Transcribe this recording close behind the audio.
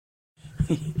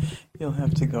You'll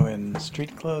have to go in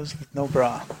street clothes with no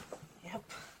bra.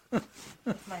 Yep.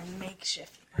 My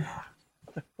makeshift bra.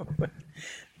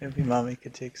 Maybe Mommy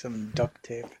could take some duct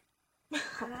tape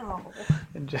Ow.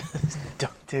 and just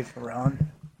duct tape around.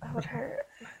 That would hurt.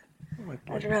 Like,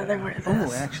 I'd rather wear this.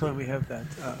 Oh, actually, we have that.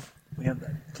 We have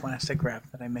that plastic wrap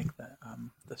that I make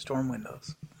the storm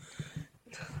windows.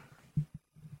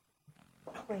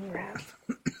 Cling wrap.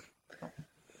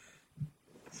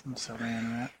 Some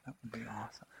saran wrap. That would be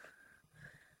awesome.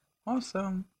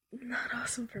 Awesome. Not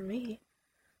awesome for me.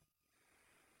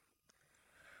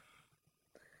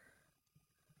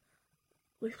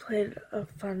 We played a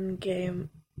fun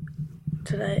game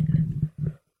tonight.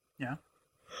 Yeah.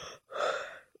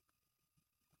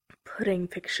 Pudding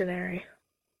Pictionary.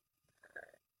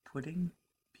 Pudding?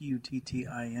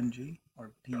 Putting?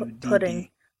 Or Pudd?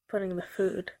 Pudding the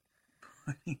food.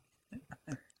 Pudding.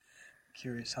 I'm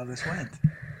curious how this went.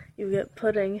 You get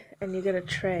pudding, and you get a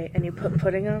tray, and you put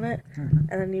pudding on it, and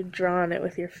then you draw on it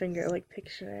with your finger, like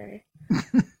Pictionary.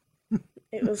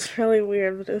 It was really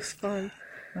weird, but it was fun.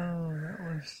 Oh, that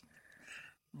was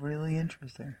really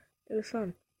interesting. It was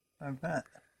fun. I bet.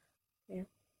 Yeah.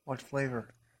 What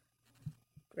flavor?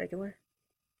 Regular?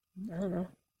 I don't know.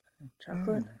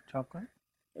 Chocolate? Chocolate?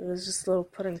 It was just little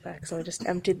pudding packs, so I just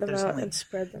emptied them out and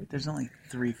spread them. There's only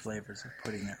 3 flavors of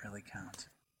pudding that really count.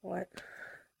 What?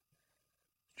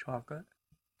 Chocolate?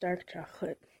 Dark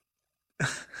chocolate.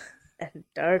 And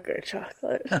darker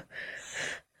chocolate.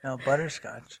 No,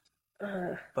 butterscotch.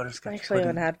 Butterscotch I actually pudding.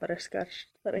 haven't had butterscotch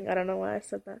pudding. I don't know why I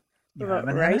said that. You What about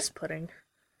haven't had rice it? pudding?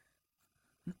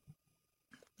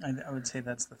 I would say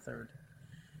that's the 3rd.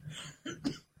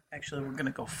 Actually, we're going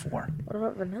to go 4. What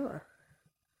about vanilla?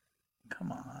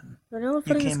 Come on. Vanilla You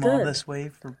pudding is came good. all this way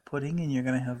for pudding and you're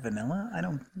going to have vanilla? I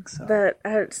don't think so. That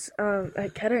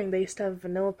at Kettering they used to have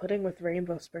vanilla pudding with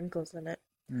rainbow sprinkles in it.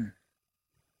 Mm.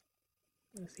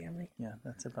 It was yummy. Yeah,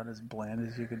 that's about as bland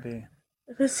as you could be.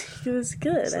 It was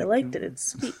good. It's I like liked it.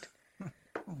 It's sweet.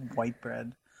 White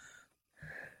bread.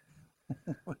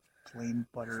 With plain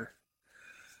butter.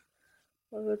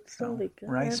 Well, it would still be good.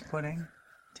 Rice pudding,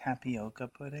 tapioca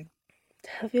pudding,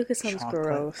 Tapioca sounds chocolate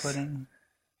gross. pudding,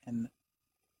 and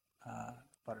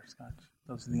butterscotch.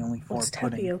 Those are the only 4 What's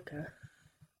pudding. tapioca?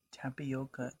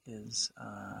 Tapioca is,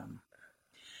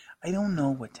 I don't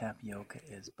know what tapioca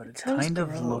is, but it sounds kind of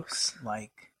gross. looks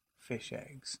like fish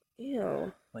eggs.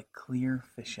 Ew. Like clear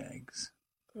fish eggs.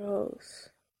 Gross.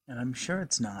 And I'm sure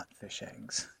it's not fish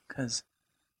eggs, because...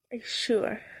 Are you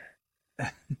sure?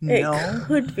 No. It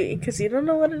could be, because you don't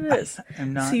know what it is.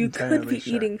 I'm not So you entirely could be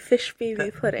sure. eating fish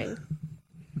baby pudding.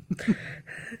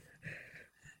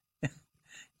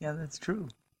 Yeah, that's true.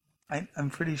 I'm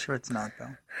pretty sure it's not,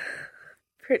 though.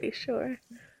 Pretty sure.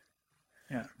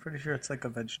 Yeah, pretty sure it's like a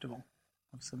vegetable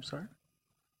of some sort.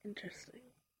 Interesting.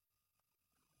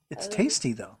 It's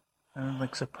tasty, though.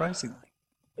 Like, surprisingly.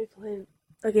 We played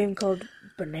a game called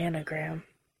Bananagram.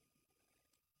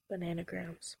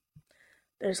 Bananagrams.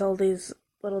 There's all these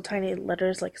little tiny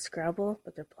letters like Scrabble,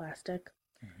 but they're plastic.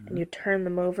 Mm-hmm. And you turn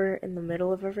them over in the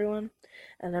middle of everyone,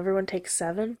 and everyone takes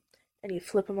 7, and you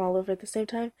flip them all over at the same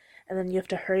time, and then you have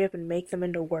to hurry up and make them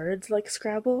into words like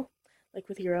Scrabble, like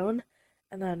with your own,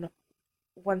 and then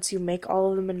once you make all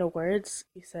of them into words,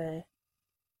 you say,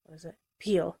 what is it?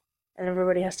 Peel. And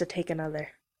everybody has to take another.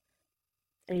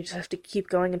 And you just have to keep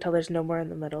going until there's no more in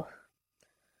the middle.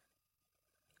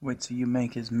 Wait, so you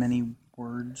make as many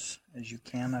words as you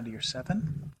can out of your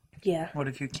 7? Yeah. What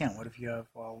if you can't? What if you have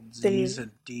all Then Z's you-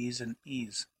 and D's and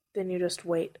E's Then you just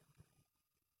wait.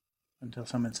 until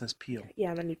someone says peel? Yeah,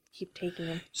 and then you keep taking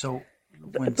them. So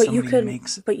when But you somebody can,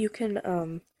 makes...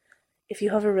 if you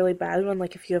have a really bad one,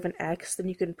 like if you have an X, then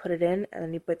you can put it in, and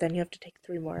then you have to take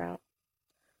 3 more out.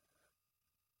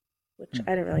 Which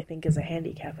I don't really think is a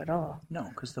handicap at all. No,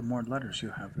 because the more letters you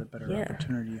have, the better Yeah.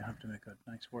 opportunity you have to make a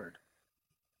nice word.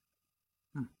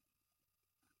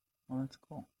 Well, that's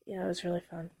cool. Yeah, it was really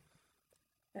fun.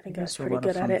 I think I was That's a pretty lot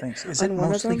of good at fun it. things. Is On it one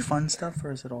of mostly them- fun stuff,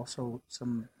 or is it also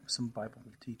some Bible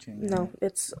teaching? No,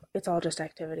 it's all just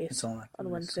activities. It's all on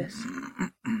activities. Wednesdays.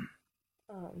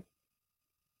 On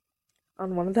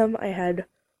one of them, I had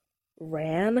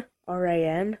ran,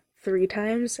 R-A-N, 3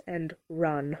 times, and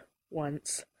run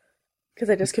once. Because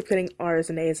I just kept getting R's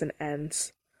and A's and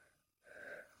N's.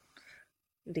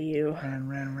 Do you?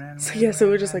 Ran. So yeah, so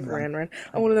we were just like ran.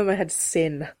 On one of them, I had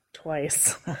sin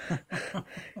twice.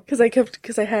 Because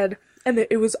I had, and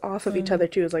it was off of each other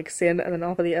too. It was like sin, and then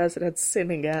off of the O's, it had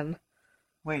sin again.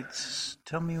 Wait,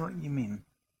 tell me what you mean.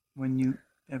 When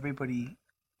everybody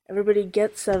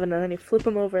gets 7, and then you flip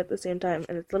them over at the same time,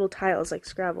 and it's little tiles like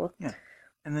Scrabble. Yeah,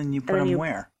 and then you put them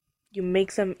where? You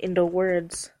make them into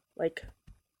words, like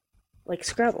Like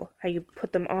Scrabble, how you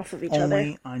put them off of each other.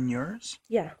 Only on yours?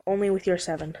 Yeah, only with your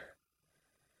 7.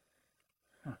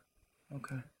 Huh.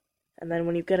 Okay. And then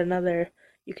when you get another,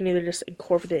 you can either just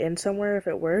incorporate it in somewhere if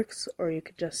it works, or you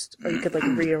could like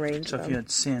rearrange So them. if you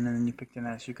had sin and then you picked an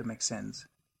S, you could make sins.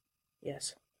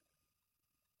 Yes.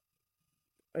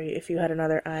 Or if you had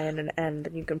another I and an N,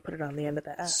 then you can put it on the end of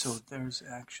the S. So there's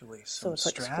actually some it's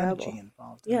like strategy Scrabble.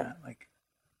 involved in that. Like,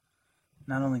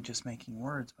 not only just making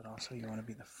words, but also you want to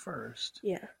be the first.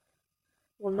 Yeah.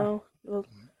 Well, no. Well,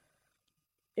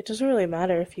 it doesn't really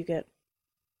matter if you get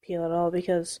peel at all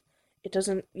because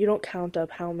you don't count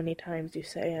up how many times you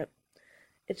say it.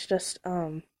 It's just,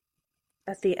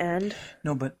 at the end.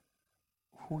 No, but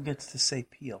who gets to say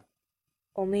peel?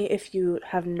 Only if you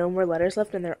have no more letters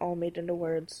left and they're all made into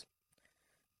words.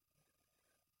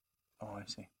 Oh, I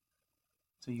see.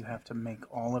 So you have to make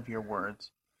all of your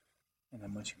words, and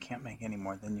then once you can't make any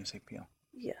more, then you say peel.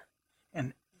 Yeah.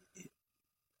 And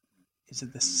is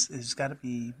it this? There's got to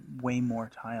be way more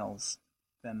tiles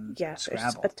than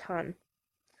Scrabble. There's a ton.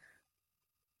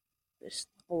 There's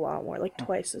a lot more, like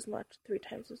twice as much, 3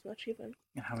 times as much even.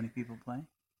 And how many people play?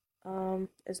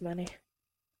 As many.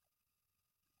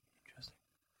 Interesting.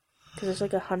 Because there's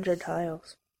like 100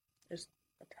 tiles. There's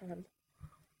a ton.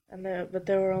 But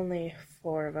there were only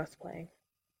 4 of us playing.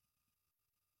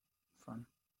 Fun.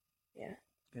 Yeah.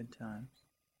 Good times.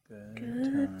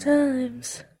 Good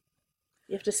times.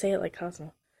 You have to say it like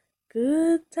Cosmo.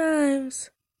 Good times.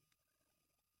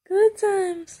 Good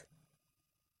times.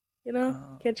 You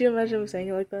know? Can't you imagine him saying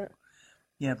it like that?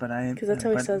 Yeah, but because that's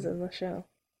how he says it in the show.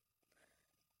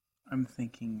 I'm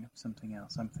thinking of something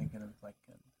else. I'm thinking of like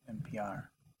an NPR.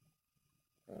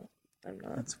 Oh, I'm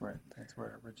not. That's where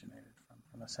it originated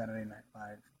from a Saturday Night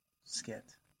Live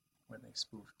skit where they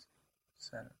spoofed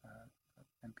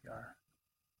NPR.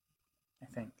 I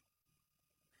think.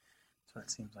 That's what it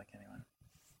seems like anyway.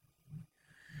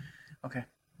 Okay.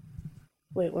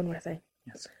 Wait, one more thing.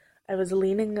 Yes. I was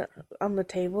leaning on the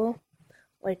table,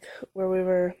 like where we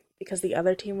were, because the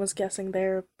other team was guessing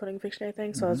their pudding Pictionary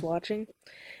thing, so I was watching,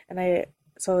 and I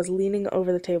was leaning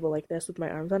over the table like this with my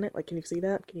arms on it. Like, can you see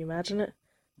that? Can you imagine it?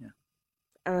 Yeah.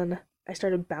 And I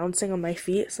started bouncing on my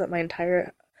feet so that my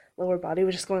entire lower body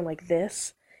was just going like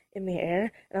this in the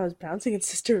air, and I was bouncing, and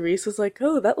Sister Reese was like,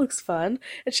 "Oh, that looks fun,"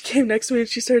 and she came next to me and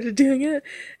she started doing it.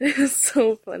 It was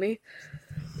so funny.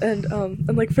 And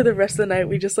like for the rest of the night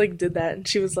we just like did that, and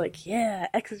she was like, "Yeah,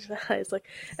 exercise," like,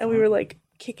 and we were like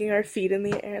kicking our feet in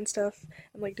the air and stuff,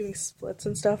 and like doing splits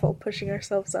and stuff while pushing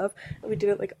ourselves up, and we did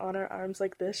it like on our arms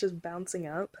like this, just bouncing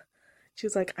up. She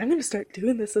was like, "I'm gonna start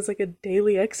doing this as like a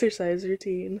daily exercise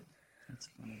routine." That's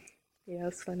funny. Yeah,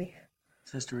 it's funny.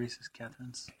 Sister Reese is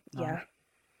Catherine's mom. Yeah.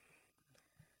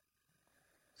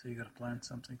 So you gotta plan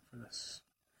something for this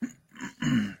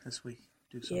this week.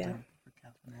 Do something for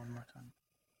Catherine one more time.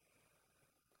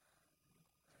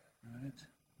 Alright.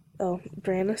 Oh,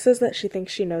 Brianna says that she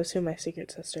thinks she knows who my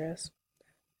secret sister is.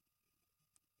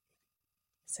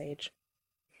 Sage.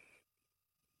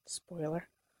 Spoiler.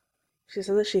 She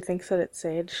said that she thinks that it's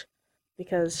Sage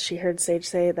because she heard Sage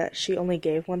say that she only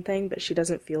gave one thing, but she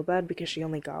doesn't feel bad because she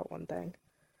only got one thing.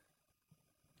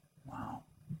 Wow.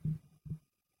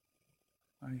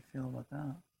 How do you feel about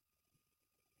that?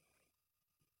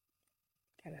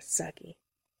 Kind of sucky.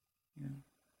 Yeah.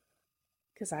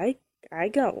 Because I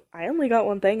only got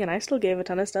one thing and I still gave a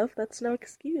ton of stuff. That's no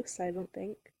excuse, I don't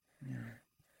think. Yeah.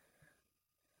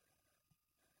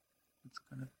 It's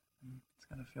gonna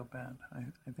feel bad.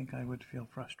 I think I would feel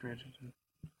frustrated.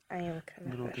 I am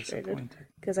kind of frustrated. Disappointed.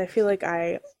 Because I feel like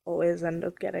I always end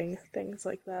up getting things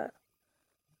like that.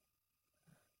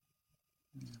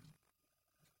 Yeah.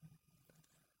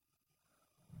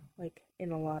 Like,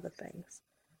 in a lot of things.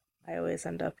 I always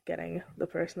end up getting the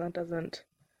person that doesn't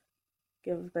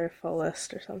give their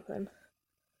fullest or something.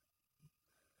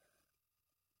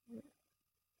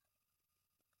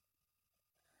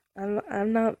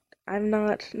 I'm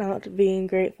not being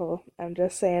grateful. I'm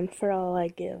just saying, for all I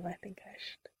give, I think I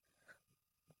should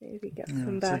maybe get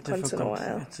some back once in a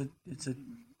while. It's a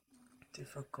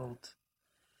difficult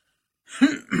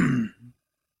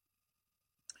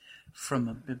from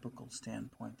a biblical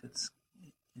standpoint. It's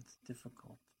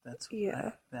difficult. That's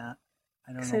yeah.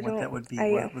 I don't know what that would be.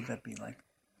 What would that be, like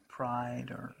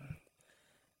pride or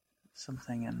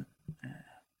something? And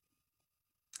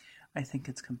I think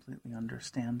it's completely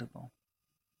understandable.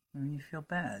 I mean, you feel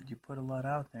bad. You put a lot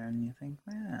out there, and you think,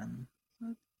 man, does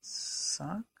that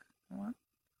suck? I want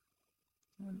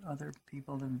other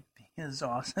people to be as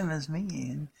awesome as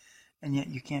me, and yet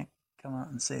you can't come out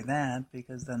and say that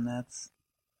because then that's,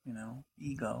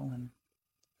 ego and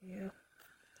yeah.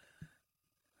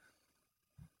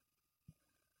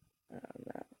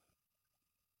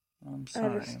 I'm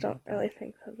sorry. I just don't really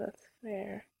think that that's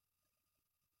fair.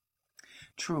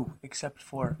 True, except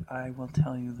for, I will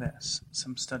tell you this,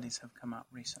 some studies have come out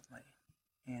recently,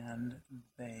 and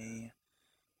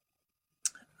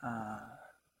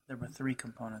there were 3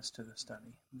 components to the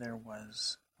study. There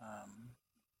was,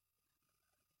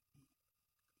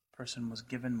 person was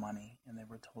given money, and they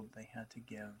were told they had to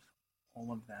give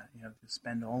all of that. You have to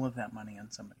spend all of that money on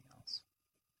somebody else.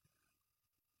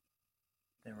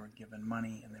 They were given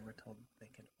money, and they were told they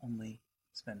could only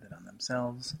spend it on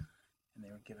themselves, and they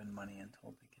were given money and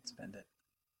told they could spend it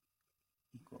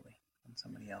equally on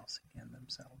somebody else and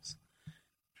themselves.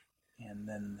 And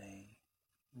then they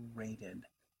rated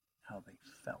how they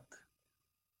felt.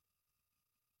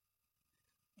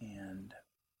 And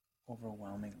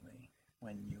overwhelmingly,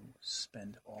 when you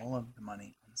spend all of the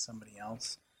money on somebody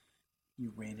else,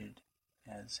 you rated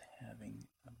as having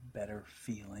better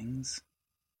feelings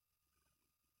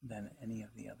than any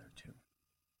of the other 2.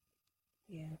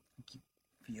 Yeah. You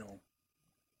feel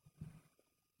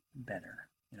better.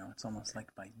 You know, it's almost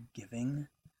like by giving,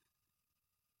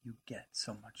 you get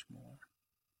so much more.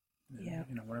 Yeah.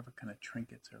 You know, whatever kind of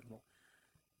trinkets or little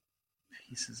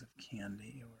pieces of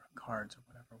candy or cards or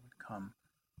whatever would come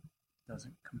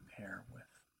doesn't compare with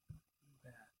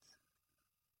that.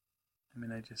 I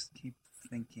mean, I just keep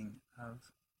thinking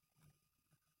of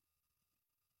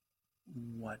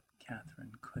what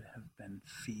Catherine could have been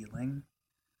feeling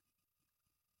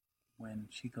when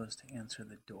she goes to answer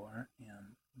the door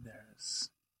and there's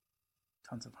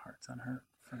tons of hearts on her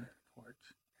front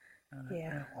porch.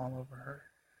 They're all over her.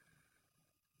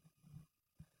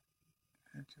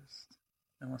 It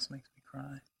almost makes me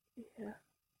cry. Yeah.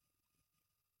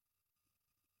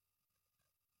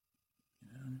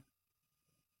 You know?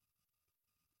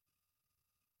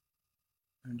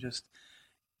 And just,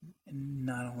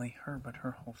 not only her, but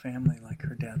her whole family, like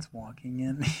her dad's walking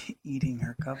in, eating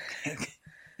her cupcake.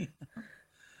 You know?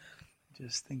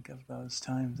 Just think of those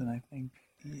times, and I think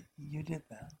you did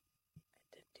that.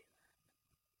 I did do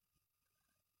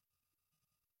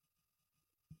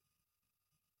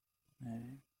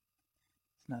that.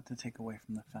 It's not to take away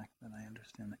from the fact that I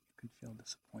understand that you could feel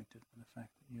disappointed by the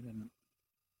fact that you didn't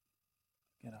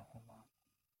get a whole lot.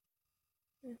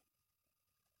 Yeah.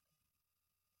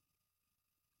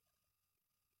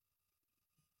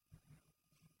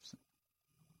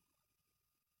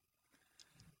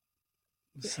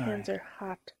 Your hands are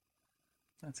hot.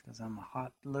 That's because I'm a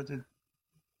hot-blooded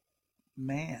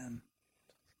man.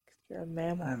 You're a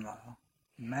mammal. I'm a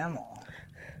mammal.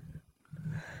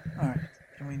 All right,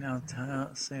 can we now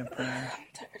say a prayer?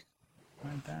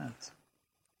 Like that.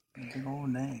 A big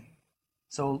old day.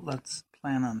 So let's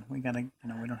plan on. We gotta.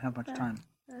 We don't have much time.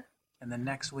 And then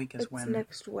next week is when. It's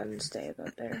next Wednesday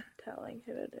that they're telling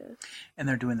who it is. And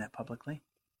they're doing that publicly.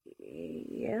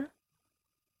 Yeah.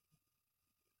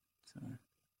 So,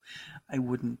 I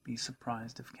wouldn't be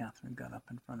surprised if Catherine got up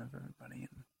in front of everybody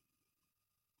and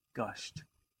gushed.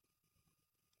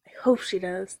 I hope she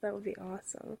does. That would be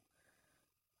awesome.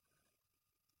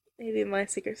 Maybe my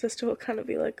secret sister will kind of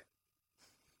be like,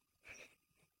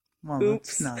 well,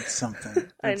 oops. That's not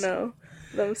something. I know.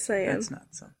 But I'm saying. That's not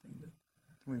something that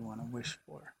we want to wish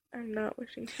for. I'm not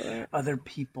wishing for it. Other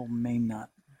people may not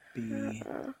be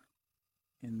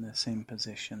in the same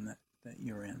position that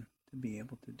you're in to be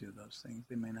able to do those things.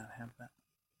 They may not have that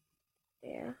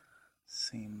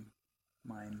same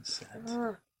mindset.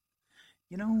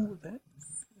 That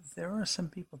there are some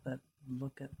people that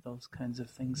look at those kinds of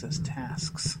things as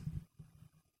tasks.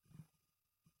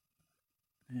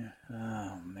 Yeah.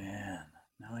 Oh man,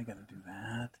 now I got to do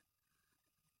that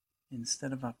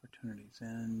instead of opportunities.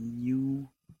 And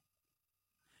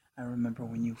I remember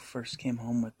when you first came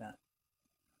home with the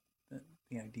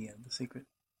idea of the secret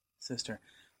sister.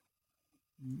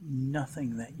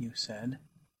 Nothing that you said.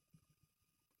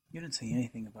 You didn't say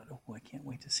anything about, I can't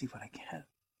wait to see what I get.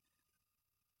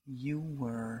 You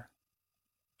were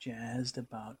jazzed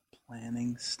about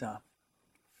planning stuff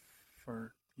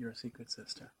for your secret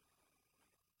sister.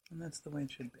 And that's the way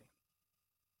it should be.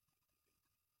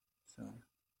 So,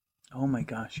 oh my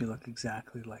gosh, you look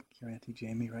exactly like your Auntie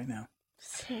Jamie right now.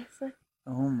 Seriously?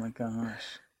 Oh my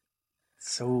gosh.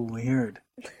 It's so weird.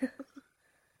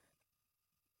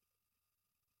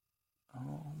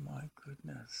 Oh my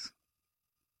goodness.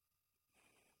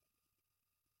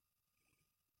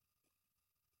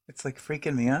 It's like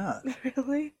freaking me out.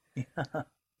 Really? Yeah.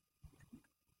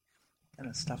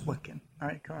 Gotta stop looking.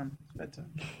 Alright, come on. It's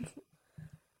bedtime.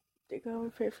 To go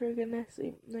and pray for a good night's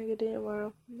sleep. Make a day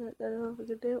tomorrow. That I'll have a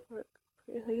good day at work.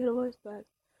 Pray I get a voice back.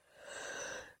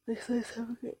 Next night, have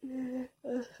a good day.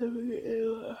 Have a good day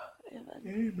tomorrow.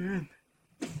 Amen.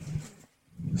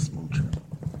 Amen. Smoocher.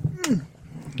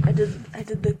 I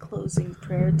did the closing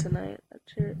prayer tonight at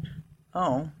church.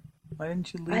 Oh, why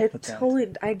didn't you lead with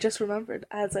that? I just remembered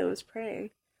as I was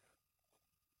praying.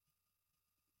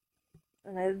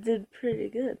 And I did pretty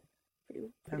good.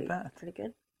 Pretty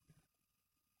good.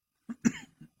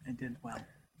 I did well.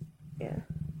 Yeah.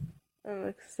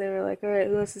 They were like, alright,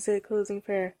 who wants to say the closing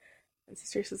prayer? And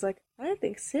Sister was like, I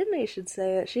think Sydney should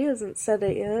say it. She hasn't said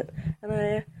it yet.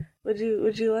 And would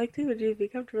you like to? Would you be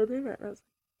comfortable doing that? And I was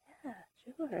like, yeah,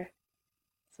 sure.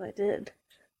 So I did.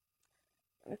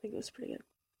 I think it was pretty good.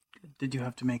 Did you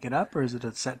have to make it up, or is it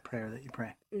a set prayer that you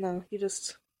pray? No, you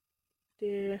just,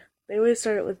 they always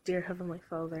start it with Dear Heavenly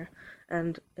Father,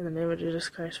 and in the name of Jesus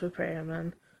Christ we pray,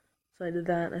 amen. So I did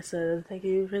that, and I said, thank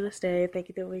you for this day, thank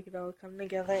you that we could all come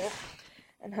together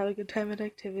and have a good time at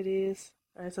activities.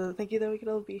 And I said, thank you that we could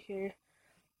all be here,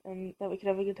 and that we could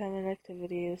have a good time at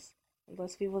activities, and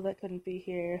bless people that couldn't be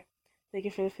here. Thank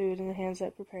you for the food and the hands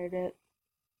that prepared it,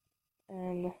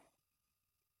 and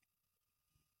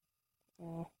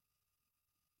we'll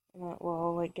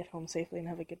all get home safely and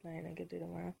have a good night and a good day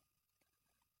tomorrow.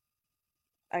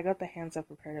 I got the hands that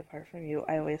prepared it part from you.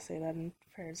 I always say that in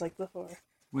prayers before.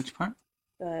 Which part?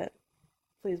 That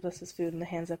please bless this food and the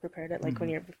hands that prepared it.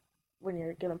 When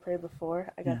you're gonna pray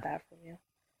before, I got that from you.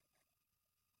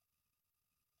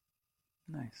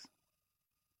 Nice.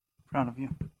 Proud of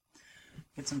you.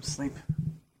 Get some sleep.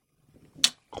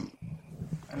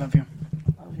 I love you.